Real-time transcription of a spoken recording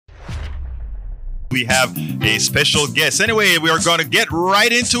We have a special guest. Anyway, we are going to get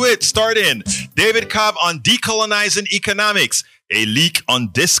right into it. Starting David Cobb on decolonizing economics. A leak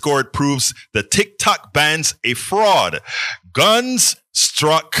on Discord proves the TikTok ban's a fraud. Guns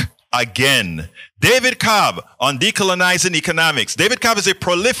struck again. David Cobb on decolonizing economics. David Cobb is a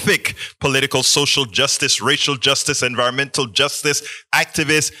prolific political, social justice, racial justice, environmental justice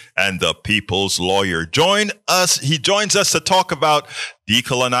activist, and the people's lawyer. He joins us to talk about the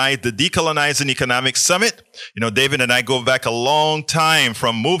Decolonizing Economics Summit. You know, David and I go back a long time,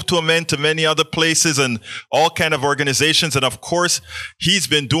 from Move to Amend to many other places and all kind of organizations. And of course, he's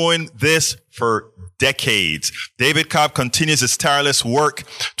been doing this for decades. David Cobb continues his tireless work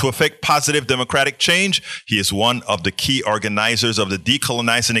to effect positive democratic change. He is one of the key organizers of the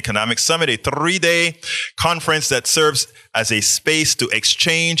Decolonizing Economics Summit, a 3-day conference that serves as a space to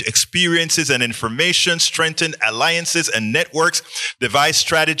exchange experiences and information, strengthen alliances and networks, devise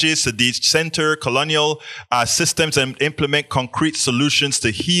strategies to decenter colonial systems, and implement concrete solutions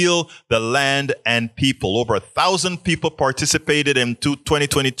to heal the land and people. Over 1,000 people participated in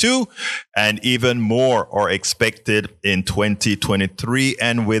 2022, and even more are expected in 2023.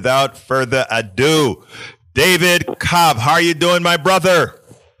 And without further ado, David Cobb, how are you doing, my brother?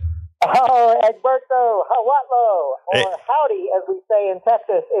 Oh, Egberto, hawatlo, or howdy, as we say in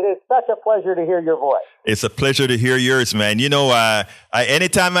Texas. It is such a pleasure to hear your voice. It's a pleasure to hear yours, man. You know,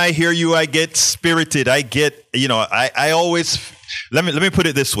 anytime I hear you, I get spirited. I always, let me put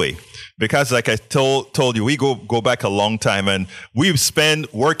it this way. Because like I told you, we go back a long time, and we've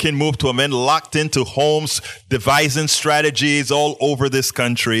spent working Move to Amend, locked into homes, devising strategies all over this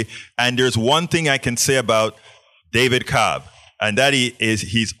country. And there's one thing I can say about David Cobb, and that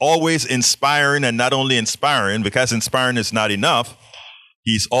he's always inspiring, and not only inspiring, because inspiring is not enough.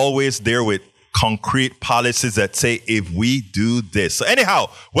 He's always there with concrete policies that say, if we do this. So anyhow,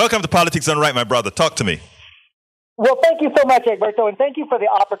 welcome to Politics Done Right, my brother. Talk to me. Well, thank you so much, Egberto, and thank you for the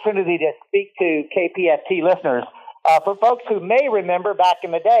opportunity to speak to KPFT listeners. For folks who may remember, back in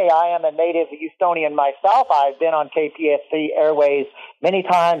the day, I am a native Houstonian myself. I've been on KPFT Airways many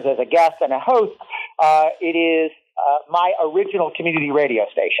times as a guest and a host. It is my original community radio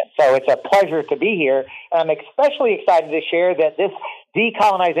station, so it's a pleasure to be here. And I'm especially excited to share that this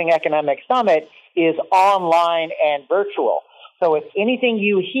Decolonizing Economics Summit is online and virtual. So if anything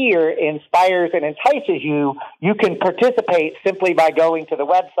you hear inspires and entices you, you can participate simply by going to the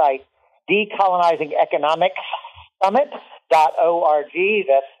website decolonizingeconomicssummit.org.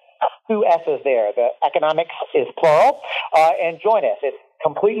 That's 2 S's there. The economics is plural. And join us. It's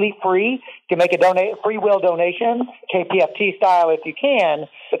completely free. You can make a free will donation, KPFT style if you can.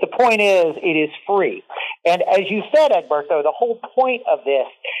 But the point is, it is free. And as you said, Egberto, the whole point of this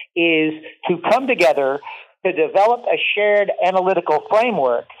is to come together to develop a shared analytical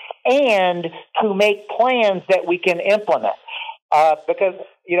framework and to make plans that we can implement. Because,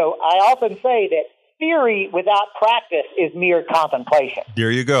 I often say that theory without practice is mere contemplation. There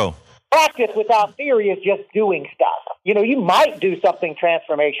you go. Practice without theory is just doing stuff. You might do something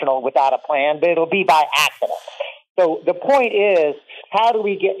transformational without a plan, but it'll be by accident. So the point is, how do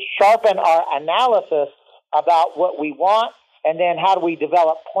we sharpen our analysis about what we want, and then how do we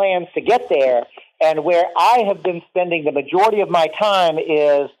develop plans to get there? And where I have been spending the majority of my time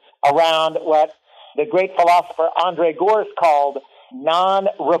is around what the great philosopher Andre Gorz called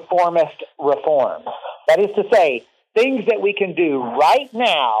non-reformist reforms. That is to say, things that we can do right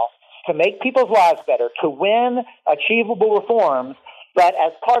now to make people's lives better, to win achievable reforms, but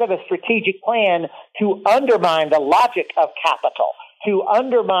as part of a strategic plan to undermine the logic of capital, to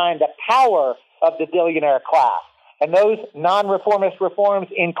undermine the power of the billionaire class. And those non-reformist reforms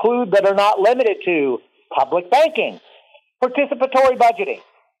include, but are not limited to, public banking, participatory budgeting,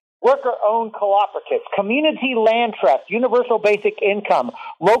 worker-owned cooperatives, community land trust, universal basic income,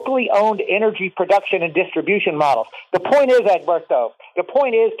 locally owned energy production and distribution models. The point is, Egberto, the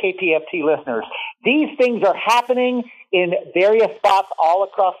point is, KPFT listeners, these things are happening in various spots all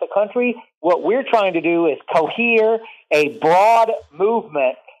across the country. What we're trying to do is cohere a broad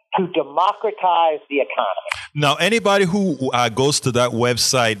movement to democratize the economy. Now, anybody who goes to that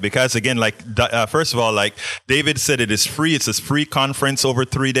website, because again, first of all, like David said, it is free. It's a free conference over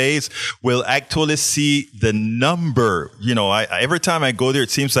 3 days. Will actually see the number. Every time I go there,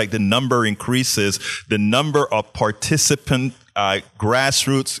 it seems like the number increases. The number of participant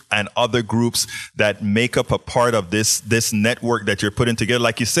grassroots and other groups that make up a part of this network that you're putting together.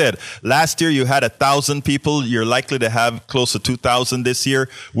 Like you said, last year you had 1,000 people. You're likely to have close to 2,000 this year,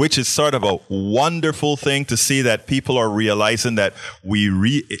 which is sort of a wonderful thing to see that people are realizing that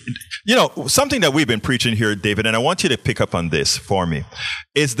something that we've been preaching here, David, and I want you to pick up on this for me,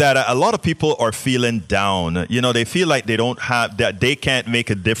 is that a lot of people are feeling down. They feel like that they can't make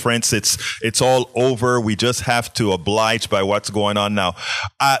a difference. It's all over. We just have to oblige by what's going on now.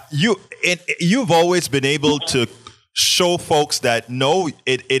 You've always been able to show folks that no,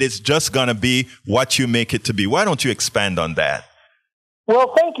 it is just going to be what you make it to be. Why don't you expand on that?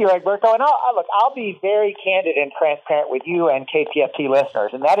 Well, thank you, Egberto. And I'll be very candid and transparent with you and KPFT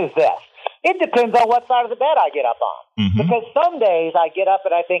listeners, and that is this. It depends on what side of the bed I get up on. Mm-hmm. Because some days I get up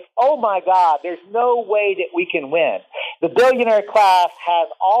and I think, oh my God, there's no way that we can win. The billionaire class has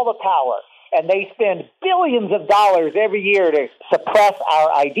all the power, and they spend billions of dollars every year to suppress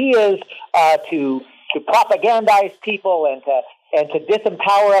our ideas, to propagandize people and to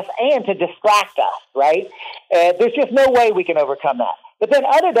disempower us and to distract us, right? There's just no way we can overcome that. But then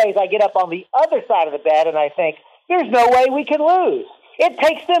other days I get up on the other side of the bed and I think, there's no way we can lose. It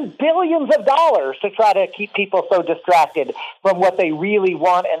takes them billions of dollars to try to keep people so distracted from what they really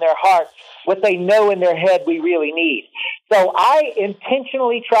want in their hearts, what they know in their head we really need. So I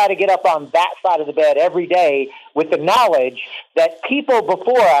intentionally try to get up on that side of the bed every day with the knowledge that people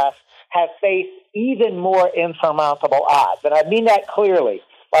before us have faced even more insurmountable odds. And I mean that clearly.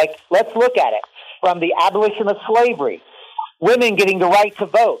 Like, let's look at it. From the abolition of slavery, women getting the right to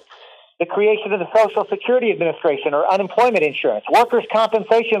vote, the creation of the Social Security Administration or unemployment insurance, workers'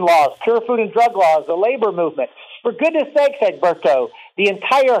 compensation laws, pure food and drug laws, the labor movement. For goodness sakes, Egberto, the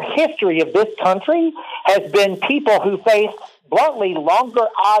entire history of this country has been people who faced bluntly longer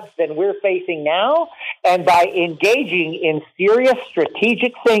odds than we're facing now, and by engaging in serious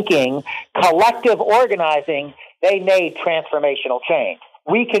strategic thinking, collective organizing, they made transformational change.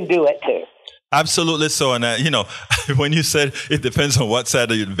 We can do it too. Absolutely so. And, when you said it depends on what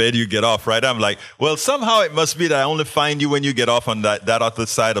side of the bed you get off, right? I'm like, well, somehow it must be that I only find you when you get off on that other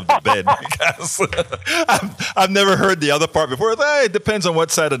side of the bed. Because I've never heard the other part before. It depends on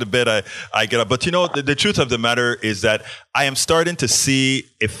what side of the bed I get off. But, the truth of the matter is that I am starting to see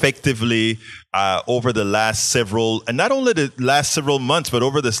effectively over the last several, and not only the last several months, but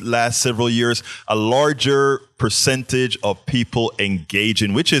over the last several years, a larger percentage of people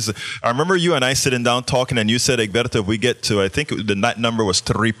engaging, which is, I remember you and I sitting down talking, and you said, Egberto, if we get to, I think the number was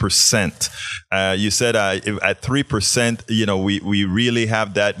 3%. You said at 3%, we really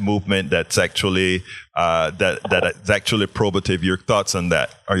have that movement that's actually that's actually probative. Your thoughts on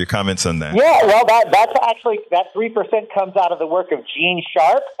that, or your comments on that? Yeah, well, that's actually, that 3% comes out of the work of Gene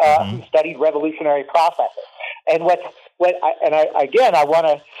Sharp, who studied revolutionary processes. And I want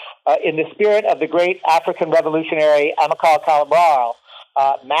to, in the spirit of the great African revolutionary Amilcar Cabral,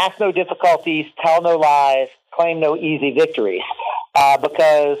 mask no difficulties, tell no lies, claim no easy victories,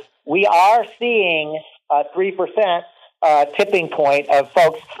 because we are seeing 3% tipping point of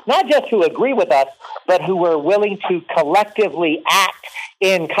folks, not just who agree with us, but who are willing to collectively act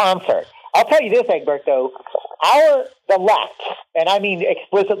in concert. I'll tell you this, Egberto, the left, and I mean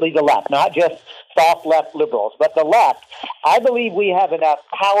explicitly the left, not just soft left liberals, but the left, I believe we have enough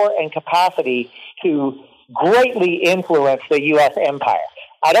power and capacity to greatly influence the U.S. empire.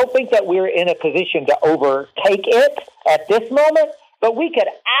 I don't think that we're in a position to overtake it at this moment, but we could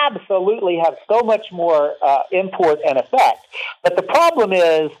absolutely have so much more import and effect. But the problem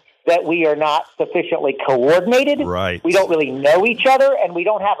is that we are not sufficiently coordinated. Right. We don't really know each other, and we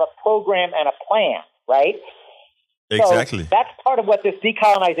don't have a program and a plan, right? Exactly. So that's part of what this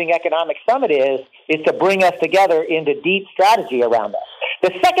Decolonizing Economics Summit is to bring us together into deep strategy around this.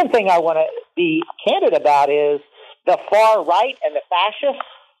 The second thing I want to be candid about is the far right and the fascists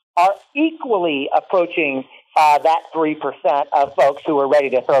are equally approaching that 3% of folks who are ready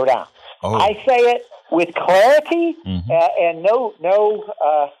to throw down. Oh. I say it with clarity and no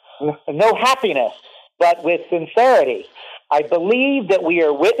happiness, but with sincerity. I believe that we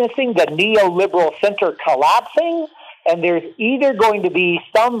are witnessing the neoliberal center collapsing, and there's either going to be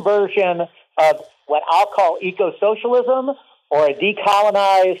some version of what I'll call eco-socialism or a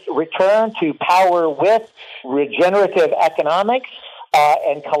decolonized return to power with regenerative economics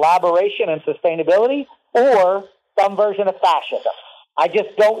and collaboration and sustainability, or some version of fascism. I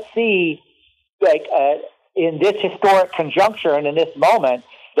just don't see, in this historic conjuncture and in this moment,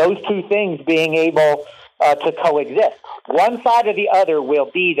 those two things being able to coexist. One side or the other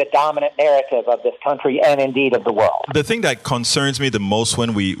will be the dominant narrative of this country and indeed of the world. The thing that concerns me the most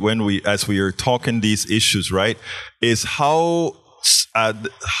when we as we are talking these issues, right, is what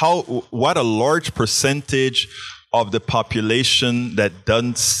a large percentage of the population that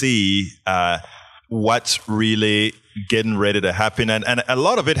doesn't see what's really getting ready to happen. And a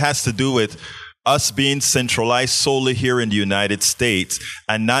lot of it has to do with us being centralized solely here in the United States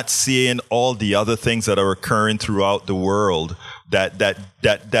and not seeing all the other things that are occurring throughout the world that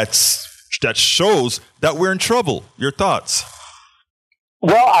shows that we're in trouble. Your thoughts?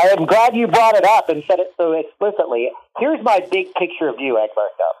 Well, I am glad you brought it up and said it so explicitly. Here's my big picture view,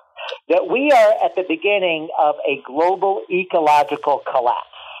 Egberto, that we are at the beginning of a global ecological collapse.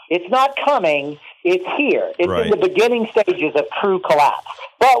 It's not coming, it's here. It's right in the beginning stages of true collapse.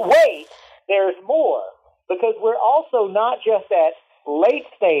 But wait, there's more, because we're also not just at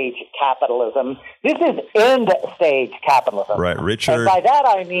late-stage capitalism. This is end-stage capitalism. Right, Richard. And by that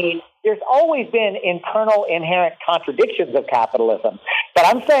I mean there's always been internal inherent contradictions of capitalism. But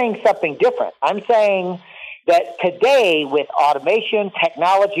I'm saying something different. I'm saying that today, with automation,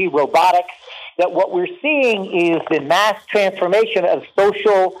 technology, robotics, that what we're seeing is the mass transformation of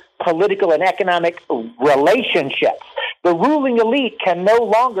social, political, and economic relationships. The ruling elite can no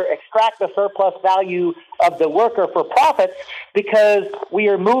longer extract the surplus value of the worker for profits because we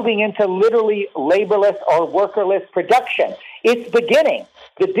are moving into literally laborless or workerless production. It's beginning.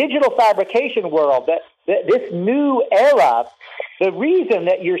 The digital fabrication world, this new era, the reason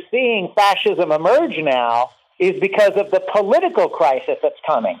that you're seeing fascism emerge now is because of the political crisis that's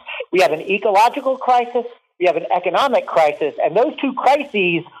coming. We have an ecological crisis, we have an economic crisis, and those two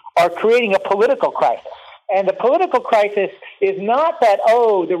crises are creating a political crisis. And the political crisis is not that,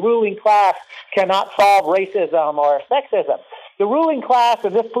 the ruling class cannot solve racism or sexism. The ruling class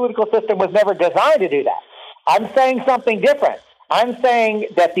and this political system was never designed to do that. I'm saying something different. I'm saying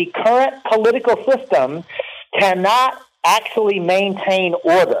that the current political system cannot actually maintain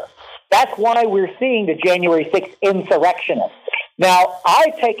order. That's why we're seeing the January 6th insurrectionists. Now,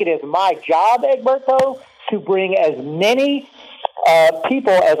 I take it as my job, Egberto, to bring as many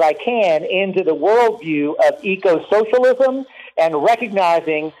people as I can into the worldview of eco-socialism and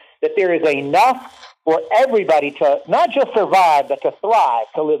recognizing that there is enough for everybody to not just survive, but to thrive,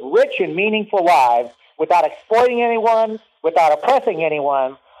 to live rich and meaningful lives without exploiting anyone, without oppressing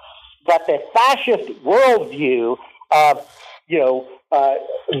anyone. But the fascist worldview of,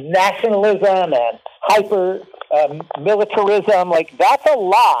 nationalism and hyper militarism, that's a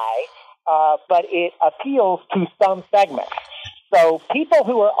lie, but it appeals to some segments. So people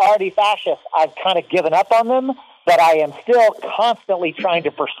who are already fascist, I've kind of given up on them, but I am still constantly trying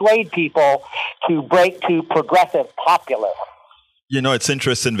to persuade people to break to progressive populism. It's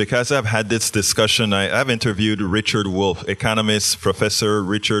interesting because I've had this discussion. I've interviewed Richard Wolff, economist, Professor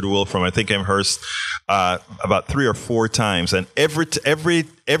Richard Wolff from, I think, Amherst, about 3 or 4 times. And every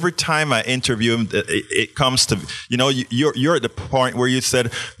time I interview him, it comes to, you're at the point where you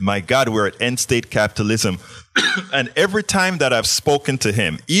said, my God, we're at end state capitalism. And every time that I've spoken to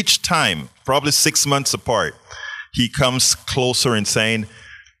him, each time, probably 6 months apart, he comes closer and saying,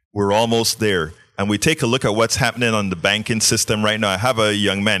 we're almost there. And we take a look at what's happening on the banking system right now. I have a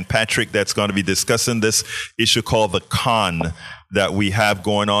young man, Patrick, that's going to be discussing this issue called the con that we have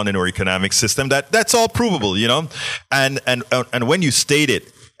going on in our economic system. That's all provable, And when you state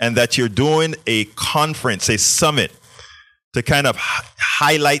it, and that you're doing a conference, a summit, to kind of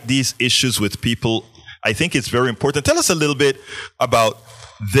highlight these issues with people, I think it's very important. Tell us a little bit about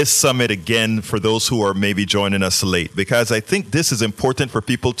this summit again for those who are maybe joining us late, because I think this is important for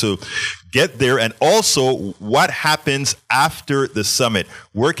people to get there. And also, what happens after the summit?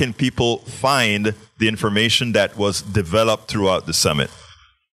 Where can people find the information that was developed throughout the summit?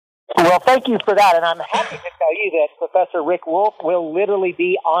 Well, thank you for that. And I'm happy to tell you that Professor Rick Wolff will literally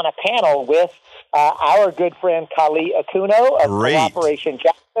be on a panel with our good friend Kali Akuno of Cooperation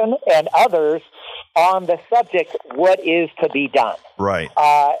Jackson and others on the subject, what is to be done. Right.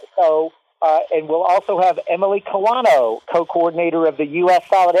 And we'll also have Emily Kawano, co-coordinator of the U.S.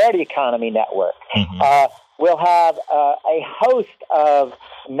 Solidarity Economy Network. Mm-hmm. We'll have a host of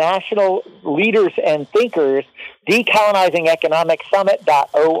national leaders and thinkers.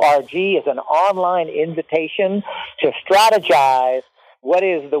 Decolonizingeconomicsummit.org is an online invitation to strategize what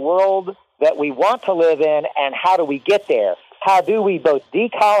is the world that we want to live in and how do we get there. How do we both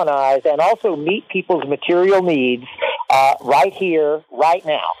decolonize and also meet people's material needs right here, right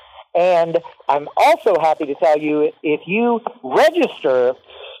now? And I'm also happy to tell you, if you register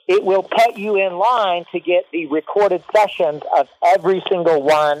it will put you in line to get the recorded sessions of every single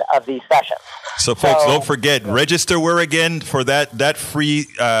one of these sessions. So, folks, don't forget, register where again for that free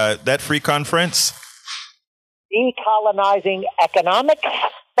conference? Decolonizing Economics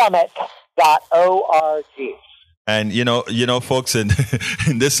Summit.org. And you know, folks, in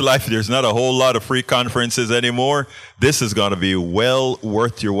this life, there's not a whole lot of free conferences anymore. This is going to be well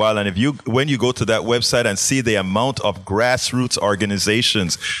worth your while. And when you go to that website and see the amount of grassroots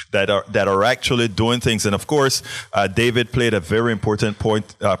organizations that are actually doing things, and of course, David played a very important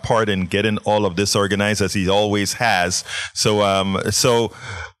part in getting all of this organized, as he always has. So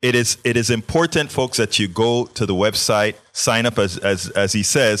it is important, folks, that you go to the website, sign up as he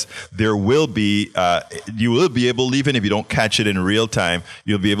says. There will be you will be able, even if you don't catch it in real time,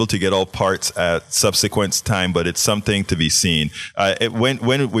 you'll be able to get all parts at subsequent time. But it's something to be seen.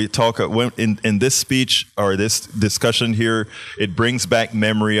 When we talk in this speech or this discussion here, it brings back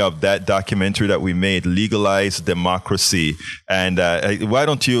memory of that documentary that we made, Legalize Democracy. And why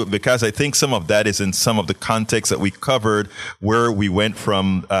don't you? Because I think some of that is in some of the context that we covered, where we went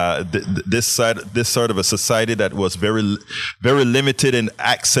from this sort of a society that was very, very limited in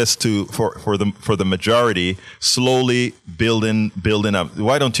access to for the majority, slowly building up.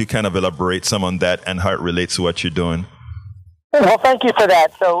 Why don't you kind of elaborate some on that and how it relates to what you're doing? Well, thank you for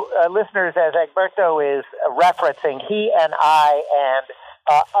that. So, listeners, as Egberto is referencing, he and I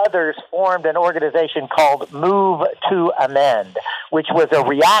and others formed an organization called Move to Amend, which was a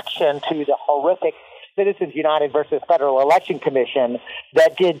reaction to the horrific Citizens United versus Federal Election Commission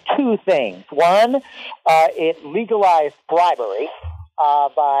that did two things. One, it legalized bribery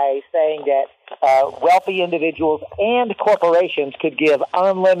by saying that wealthy individuals and corporations could give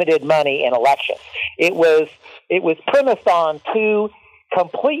unlimited money in elections. It was premised on two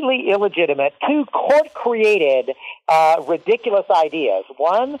completely illegitimate, two court-created, ridiculous ideas.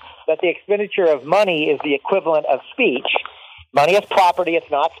 One, that the expenditure of money is the equivalent of speech. Money is property,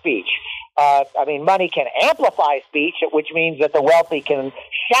 it's not speech. Money can amplify speech, which means that the wealthy can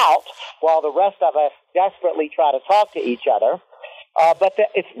shout while the rest of us desperately try to talk to each other. But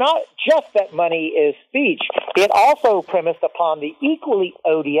it's not just that money is speech. It also premised upon the equally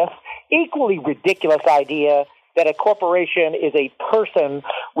odious, equally ridiculous idea that a corporation is a person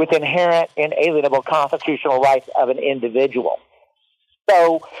with inherent inalienable constitutional rights of an individual.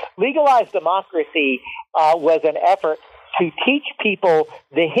 So legalized democracy was an effort to teach people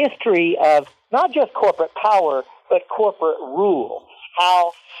the history of not just corporate power, but corporate rule,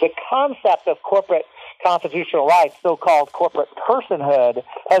 how the concept of corporate constitutional rights, so-called corporate personhood,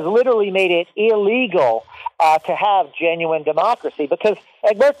 has literally made it illegal to have genuine democracy. Because,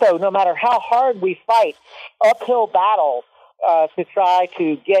 Egberto, no matter how hard we fight uphill battles to try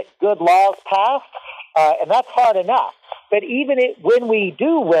to get good laws passed, and that's hard enough, but even when we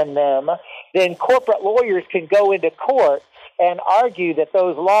do win them, then corporate lawyers can go into court and argue that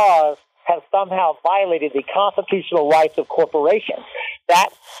those laws have somehow violated the constitutional rights of corporations. That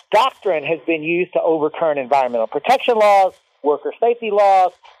doctrine has been used to overturn environmental protection laws, worker safety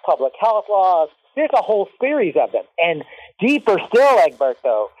laws, public health laws. There's a whole series of them. And deeper still,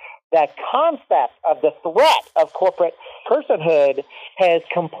 Egberto, that concept of the threat of corporate personhood has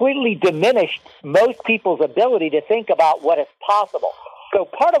completely diminished most people's ability to think about what is possible. So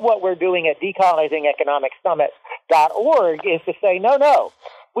part of what we're doing at decolonizingeconomicsummit.org is to say, no,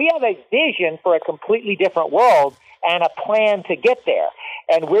 we have a vision for a completely different world and a plan to get there.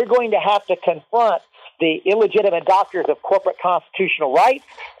 And we're going to have to confront the illegitimate doctrines of corporate constitutional rights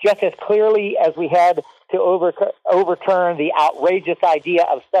just as clearly as we had to overturn the outrageous idea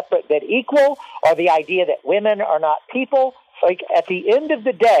of separate but equal, or the idea that women are not people. Like, at the end of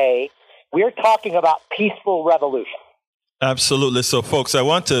the day, we're talking about peaceful revolution. Absolutely. So, folks, I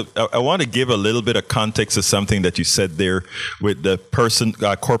want to give a little bit of context to something that you said there with the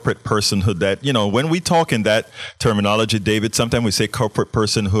corporate personhood. That, when we talk in that terminology, David, sometimes we say corporate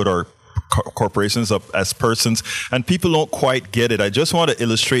personhood or corporations as persons, and people don't quite get it. I just want to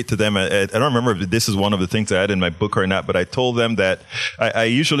illustrate to them. I don't remember if this is one of the things I had in my book or not, but I told them that I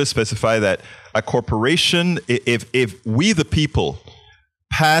usually specify that a corporation, if we the people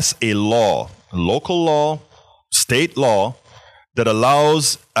pass a law, local law, state law, that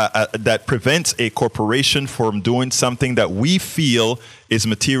allows, that prevents a corporation from doing something that we feel is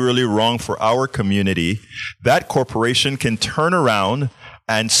materially wrong for our community, that corporation can turn around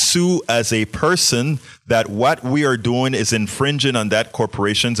and sue as a person that what we are doing is infringing on that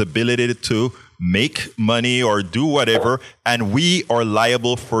corporation's ability to make money or do whatever, and we are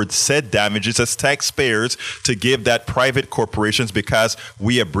liable for said damages as taxpayers to give that private corporations because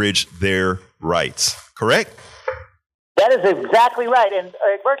we abridged their rights. Correct? That is exactly right. And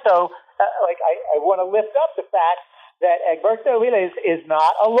Egberto, I want to lift up the fact that Egberto Willes is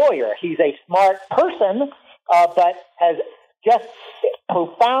not a lawyer. He's a smart person, but has just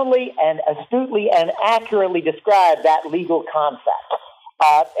profoundly and astutely and accurately described that legal concept.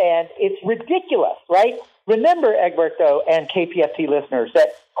 And it's ridiculous, right? Remember, Egberto and KPFT listeners,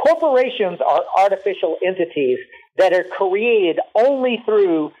 that corporations are artificial entities that are created only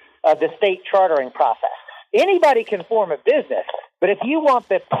through the state chartering process. Anybody can form a business, but if you want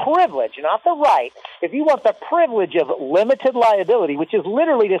the privilege, not the right, if you want the privilege of limited liability, which is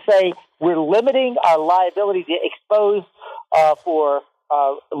literally to say we're limiting our liability to expose for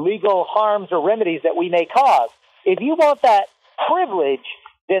legal harms or remedies that we may cause, if you want that privilege,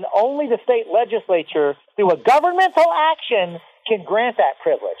 then only the state legislature, through a governmental action, can grant that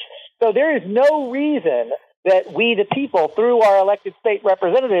privilege. So there is no reason that we, the people, through our elected state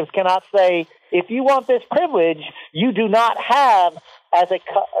representatives, cannot say, if you want this privilege, you do not have, as a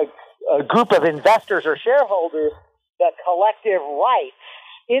group of investors or shareholders, the collective rights.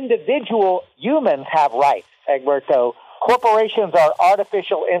 Individual humans have rights, Egberto. Corporations are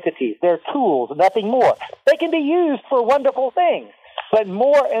artificial entities. They're tools, nothing more. They can be used for wonderful things, but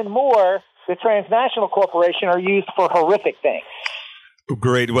more and more, the transnational corporation are used for horrific things.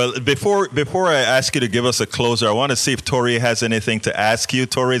 Great. Well, before I ask you to give us a closer, I want to see if Tori has anything to ask you.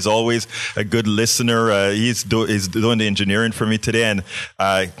 Tori is always a good listener. He's doing the engineering for me today, and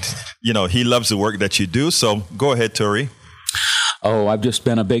he loves the work that you do. So go ahead, Tori. Oh, I've just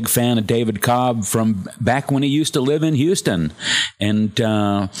been a big fan of David Cobb from back when he used to live in Houston, and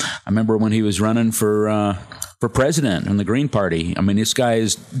I remember when he was running for president in the Green Party. I mean, this guy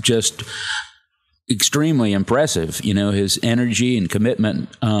is just extremely impressive, his energy and commitment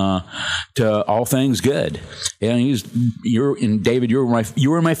to all things good. And David, you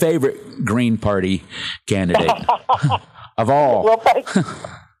were my favorite Green Party candidate of all. Well, thanks.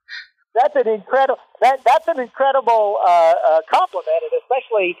 That's an incredible compliment, and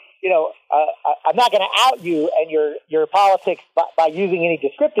especially, I'm not going to out you and your politics by using any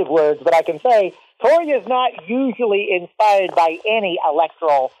descriptive words, but I can say Tori is not usually inspired by any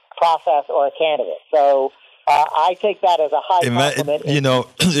electoral process or a candidate. So I take that as a high compliment.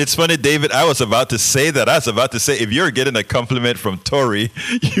 It's funny, David. I was about to say that. I was about to say, if you're getting a compliment from Tori,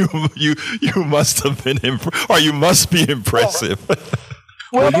 you must have been or you must be impressive.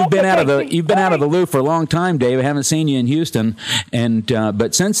 Well, you've been out of the loop for a long time, Dave. I haven't seen you in Houston, and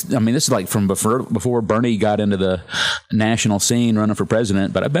but since this is like from before Bernie got into the national scene running for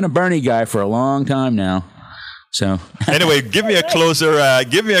president. But I've been a Bernie guy for a long time now. So anyway, give me a closer,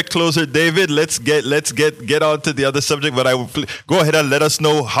 David. Let's get on to the other subject. But I will go ahead and let us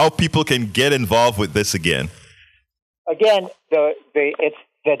know how people can get involved with this again. Again, it's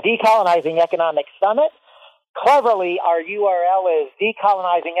the Decolonizing Economic Summit. Cleverly, our URL is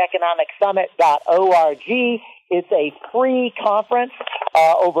decolonizingeconomicsummit.org. It's a free conference.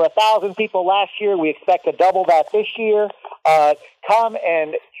 Over 1,000 people last year. We expect to double that this year. Come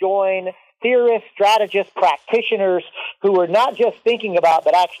and join theorists, strategists, practitioners who are not just thinking about,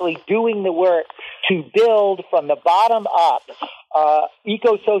 but actually doing the work to build from the bottom up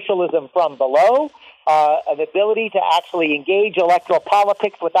eco-socialism from below, an ability to actually engage electoral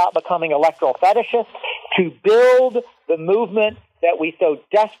politics without becoming electoral fetishists, to build the movement that we so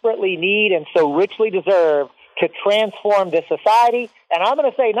desperately need and so richly deserve to transform this society. And I'm going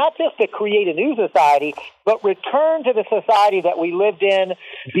to say not just to create a new society, but return to the society that we lived in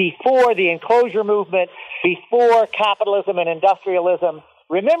before the enclosure movement, before capitalism and industrialism.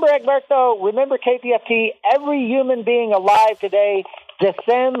 Remember, Egberto, remember KPFT, every human being alive today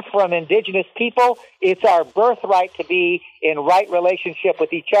descends from indigenous people. It's our birthright to be in right relationship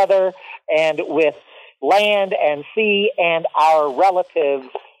with each other and with land and sea and our relatives,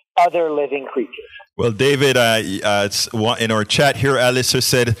 other living creatures. Well, David, in our chat here, Alistair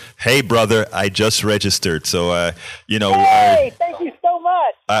said, "Hey, brother, I just registered." So, Hey, thank you so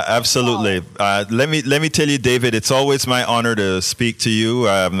much. Absolutely. Let me tell you, David, it's always my honor to speak to you.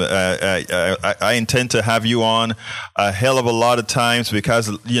 I intend to have you on a hell of a lot of times because,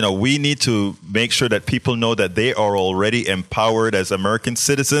 we need to make sure that people know that they are already empowered as American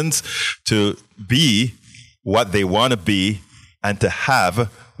citizens to be what they want to be and to have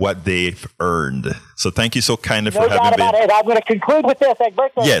what they've earned. So thank you so kindly for having me. No doubt about it. I'm going to conclude with this,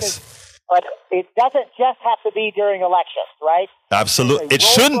 Egberto. Yes. But it doesn't just have to be during elections, right? Absolutely. It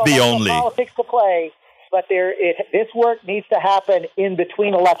shouldn't be only politics to play, but this work needs to happen in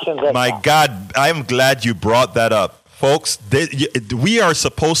between elections. My God, I'm glad you brought that up. Folks, we are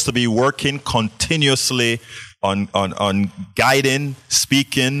supposed to be working continuously on guiding,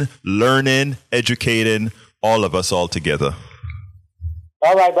 speaking, learning, educating all of us all together.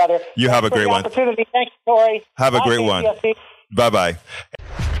 All right, brother. You have a great one. Opportunity. Thanks, Tori. Have a great one. KCSC. Bye-bye.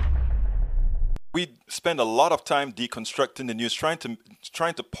 We spend a lot of time deconstructing the news, trying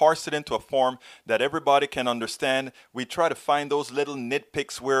to parse it into a form that everybody can understand. We try to find those little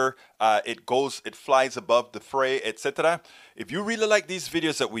nitpicks where it flies above the fray, etc. If you really like these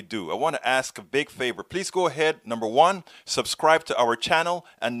videos that we do, I want to ask a big favor. Please go ahead. Number 1, subscribe to our channel.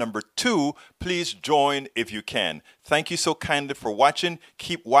 And number 2, please join if you can. Thank you so kindly for watching.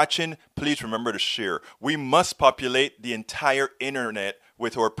 Keep watching. Please remember to share. We must populate the entire internet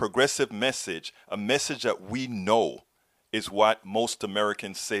with our progressive message, a message that we know is what most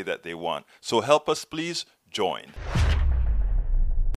Americans say that they want. So help us, please join.